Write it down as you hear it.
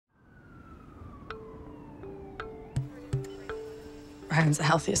Ryan's the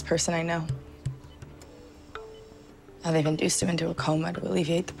healthiest person I know. Now they've induced him into a coma to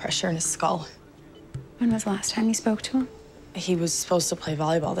alleviate the pressure in his skull. When was the last time you spoke to him? He was supposed to play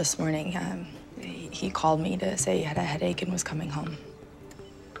volleyball this morning. He called me to say he had a headache and was coming home.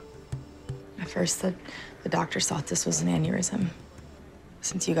 At first, the doctors thought this was an aneurysm.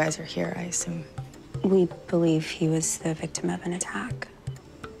 Since you guys are here, I assume. We believe he was the victim of an attack.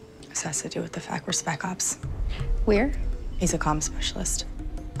 This has to do with the fact we're spec ops. Where? He's a comm specialist.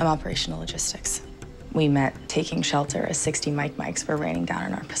 I'm operational logistics. We met taking shelter as 60 mics were raining down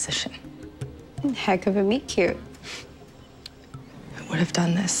on our position. Heck of a meet cute. I would have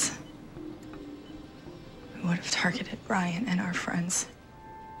done this. I would have targeted Brian and our friends.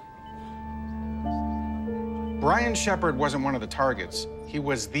 Brian Shepard wasn't one of the targets. He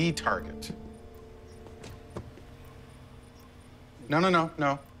was the target.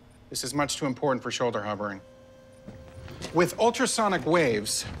 No. This is much too important for shoulder hovering. With ultrasonic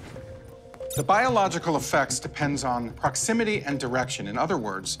waves, the biological effects depends on proximity and direction. In other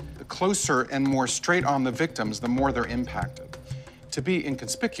words, the closer and more straight on the victims, the more they're impacted. To be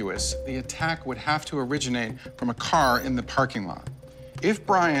inconspicuous, the attack would have to originate from a car in the parking lot. If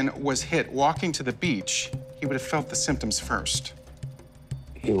Brian was hit walking to the beach, he would have felt the symptoms first.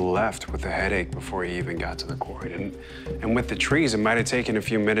 He left with a headache before he even got to the quarry. And with the trees, it might have taken a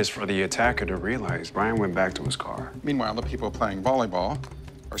few minutes for the attacker to realize. Brian went back to his car. Meanwhile, the people playing volleyball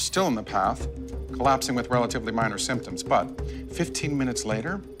are still in the path, collapsing with relatively minor symptoms. But 15 minutes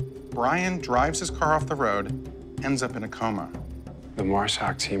later, Brian drives his car off the road, ends up in a coma. The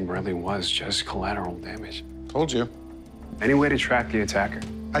MARSOC team really was just collateral damage. Told you. Any way to track the attacker?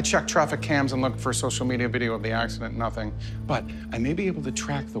 I checked traffic cams and looked for social media video of the accident, nothing. But I may be able to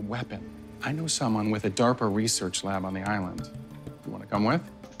track the weapon. I know someone with a DARPA research lab on the island. You want to come with?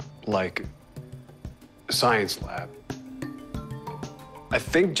 Like a science lab. I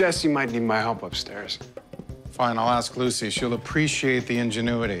think Jesse might need my help upstairs. Fine, I'll ask Lucy. She'll appreciate the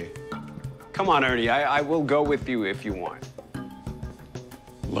ingenuity. Come on, Ernie. I will go with you if you want.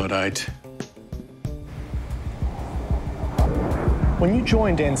 Luddite. When you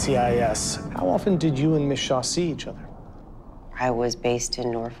joined NCIS, how often did you and Miss Shaw see each other? I was based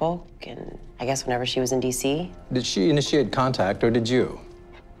in Norfolk, and I guess whenever she was in D.C. Did she initiate contact, or did you?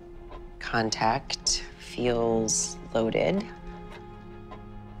 Contact feels loaded.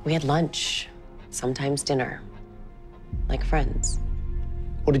 We had lunch, sometimes dinner, like friends.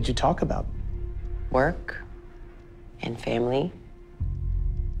 What did you talk about? Work and family,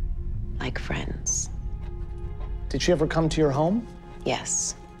 like friends. Did she ever come to your home?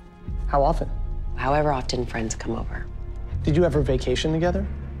 Yes. How often? However often friends come over. Did you ever vacation together?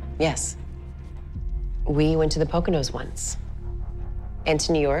 Yes. We went to the Poconos once, and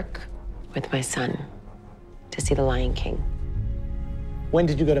to New York with my son to see The Lion King. When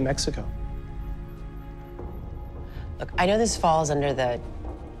did you go to Mexico? Look, I know this falls under the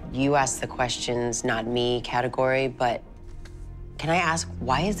you ask the questions, not me category, but can I ask,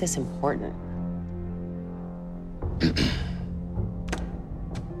 why is this important?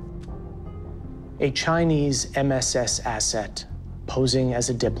 A Chinese MSS asset posing as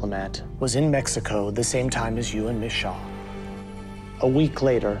a diplomat was in Mexico the same time as you and Miss Shaw. A week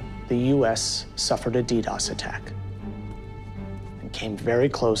later, the US suffered a DDoS attack and came very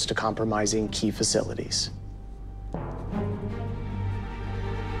close to compromising key facilities.